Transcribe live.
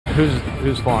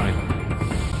Who's flying?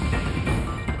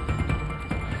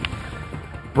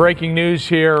 Breaking news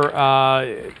here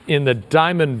in the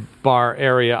Diamond Bar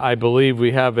area. I believe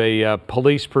we have a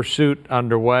police pursuit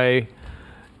underway.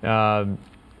 I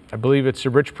believe it's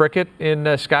Rich Prickett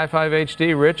in Sky 5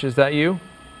 HD. Rich, is that you?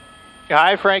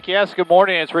 Hi, Frank. Yes, good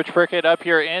morning. It's Rich Prickett up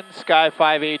here in Sky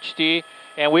 5 HD,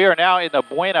 and we are now in the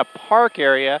Buena Park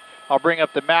area. I'll bring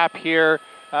up the map here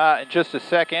in just a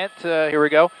second. Here we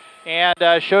go.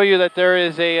 And show you that there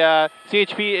is a,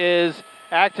 CHP is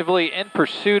actively in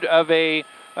pursuit of the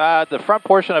front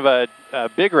portion of a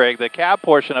big rig, the cab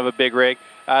portion of a big rig.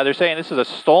 They're saying this is a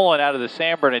stolen out of the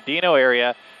San Bernardino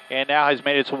area and now has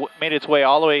made its way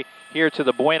all the way here to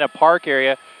the Buena Park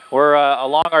area. We're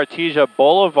along Artesia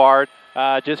Boulevard,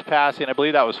 just passing, I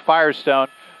believe that was Firestone.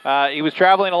 He was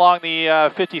traveling along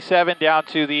the 57 down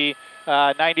to the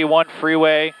 91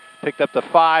 freeway, picked up the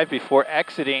 5 before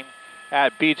exiting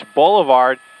at Beach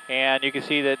Boulevard, and you can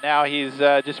see that now he's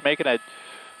just making a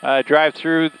drive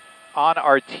through on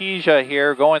Artesia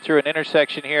here, going through an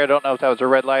intersection here. I don't know if that was a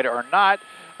red light or not,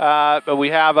 but we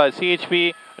have a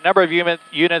CHP, a number of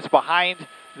units behind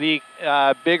the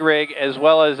big rig, as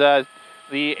well as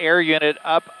the air unit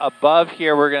up above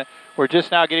here. We're just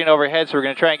now getting overhead, so we're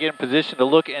going to try and get in position to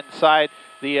look inside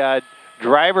the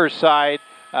driver's side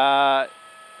of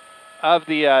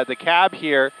the cab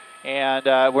here. And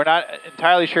we're not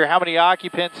entirely sure how many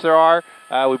occupants there are.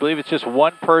 We believe it's just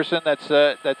one person that's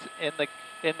in the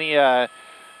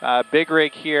big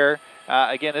rig here.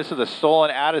 Again, this is a stolen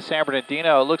out of San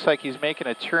Bernardino. It looks like he's making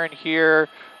a turn here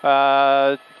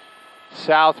southbound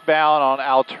on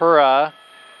Altura,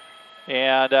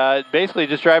 and basically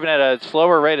just driving at a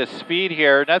slower rate of speed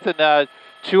here. Nothing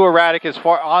too erratic as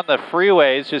far on the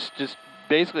freeways. Just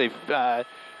basically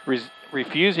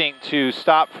refusing to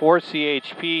stop for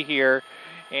CHP here,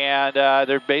 and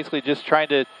they're basically just trying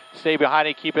to stay behind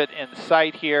it, keep it in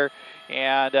sight here,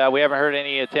 and we haven't heard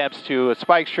any attempts to a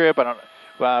spike strip.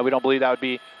 We don't believe that would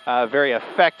be very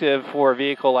effective for a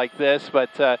vehicle like this, but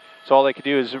so all they can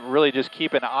do is really just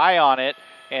keep an eye on it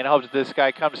and hope that this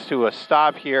guy comes to a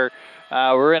stop here.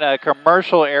 We're in a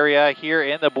commercial area here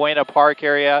in the Buena Park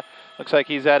area. Looks like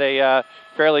he's at a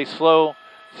fairly slow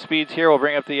speeds here. We'll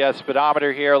bring up the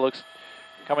speedometer here. Looks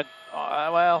coming,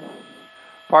 well,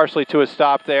 partially to a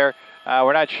stop there.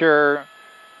 We're not sure.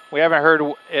 We haven't heard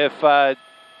if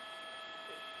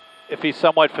he's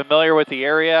somewhat familiar with the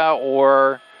area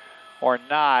or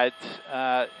not.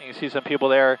 You can see some people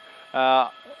there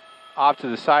off to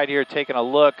the side here taking a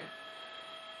look.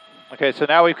 Okay, so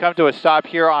now we've come to a stop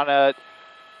here on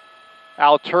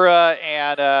Altura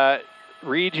and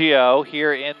Regio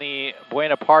here in the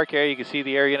Buena Park area. You can see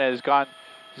the area has gone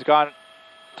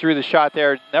through the shot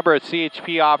there. Number of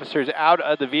CHP officers out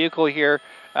of the vehicle here,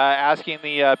 asking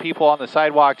the people on the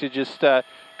sidewalk to just kind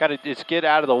of just get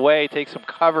out of the way, take some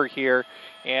cover here,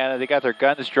 and they got their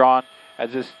guns drawn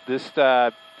as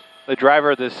the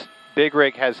driver of this big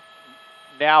rig has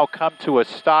now come to a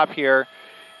stop here.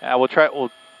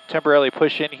 We'll temporarily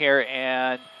push in here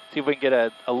and see if we can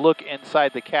get a look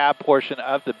inside the cab portion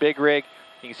of the big rig.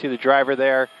 You can see the driver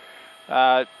there,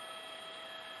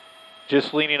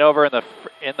 just leaning over in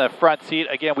the front seat.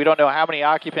 Again, we don't know how many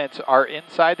occupants are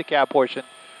inside the cab portion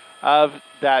of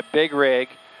that big rig,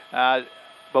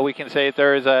 but we can say that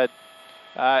there is at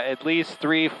least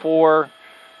 3-4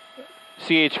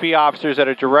 CHP officers that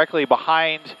are directly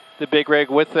behind the big rig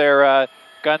with their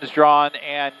guns drawn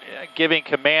and giving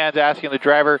commands, asking the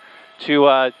driver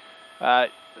to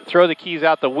throw the keys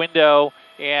out the window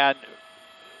and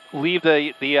leave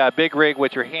the big rig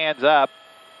with your hands up.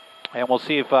 And we'll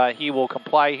see if he will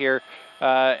comply here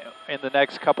in the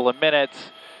next couple of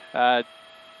minutes. We're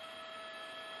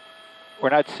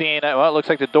not seeing, well, it looks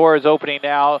like the door is opening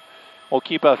now. We'll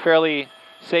keep a fairly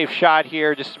safe shot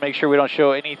here just to make sure we don't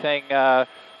show anything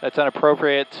that's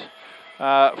inappropriate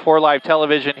for live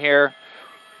television here.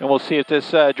 And we'll see if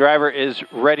this driver is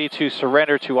ready to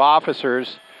surrender to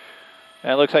officers.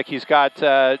 And it looks like he's got,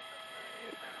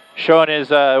 showing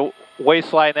his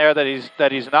waistline there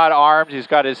that he's not armed. He's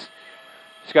got his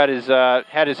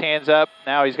had his hands up.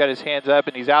 Now he's got his hands up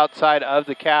and he's outside of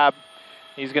the cab.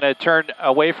 He's going to turn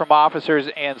away from officers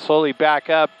and slowly back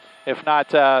up. If not,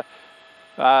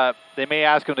 they may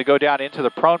ask him to go down into the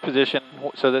prone position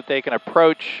so that they can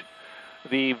approach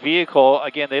the vehicle.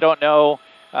 Again, they don't know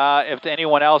if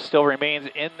anyone else still remains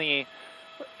in the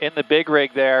big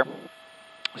rig there.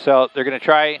 So they're going to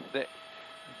try.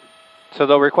 So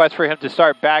they'll request for him to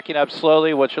start backing up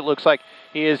slowly, which it looks like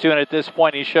he is doing at this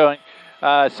point. He's showing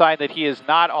a sign that he is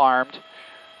not armed.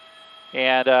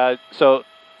 And so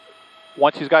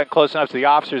once he's gotten close enough to the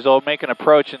officers, they'll make an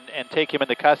approach and take him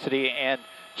into custody and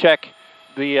check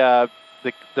the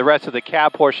rest of the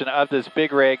cab portion of this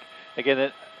big rig.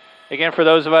 Again, for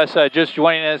those of us just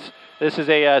joining us, this is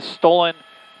a stolen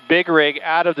big rig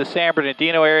out of the San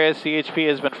Bernardino area. CHP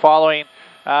has been following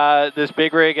this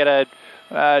big rig at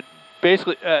a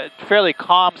basically fairly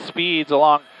calm speeds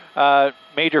along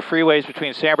major freeways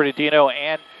between San Bernardino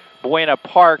and Buena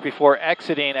Park before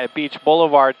exiting at Beach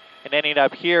Boulevard and ending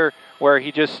up here where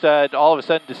he just all of a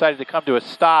sudden decided to come to a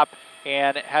stop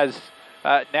and has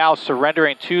now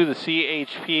surrendering to the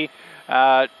CHP.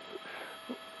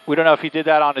 We don't know if he did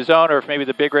that on his own or if maybe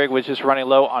the big rig was just running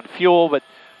low on fuel, but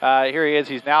here he is.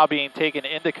 He's now being taken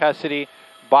into custody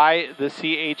by the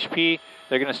CHP.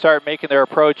 They're going to start making their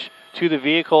approach to the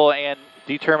vehicle and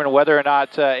determine whether or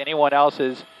not anyone else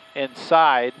is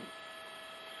inside.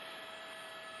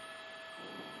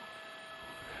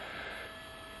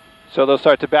 So they'll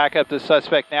start to back up the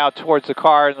suspect now towards the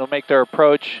car, and they'll make their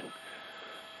approach.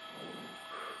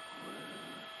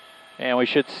 And we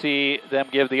should see them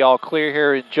give the all clear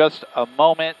here in just a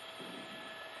moment.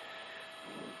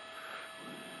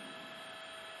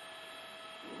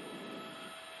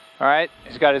 All right,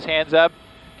 he's got his hands up,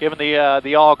 giving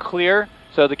the all clear.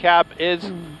 So the cab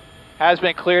has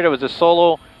been cleared. It was a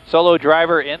solo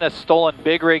driver in a stolen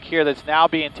big rig here that's now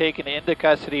being taken into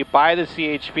custody by the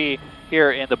CHP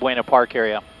here in the Buena Park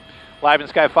area. Live in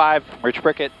Sky 5, Rich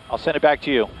Prickett. I'll send it back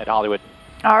to you at Hollywood.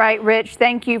 All right, Rich,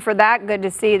 thank you for that. Good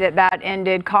to see that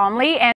ended calmly.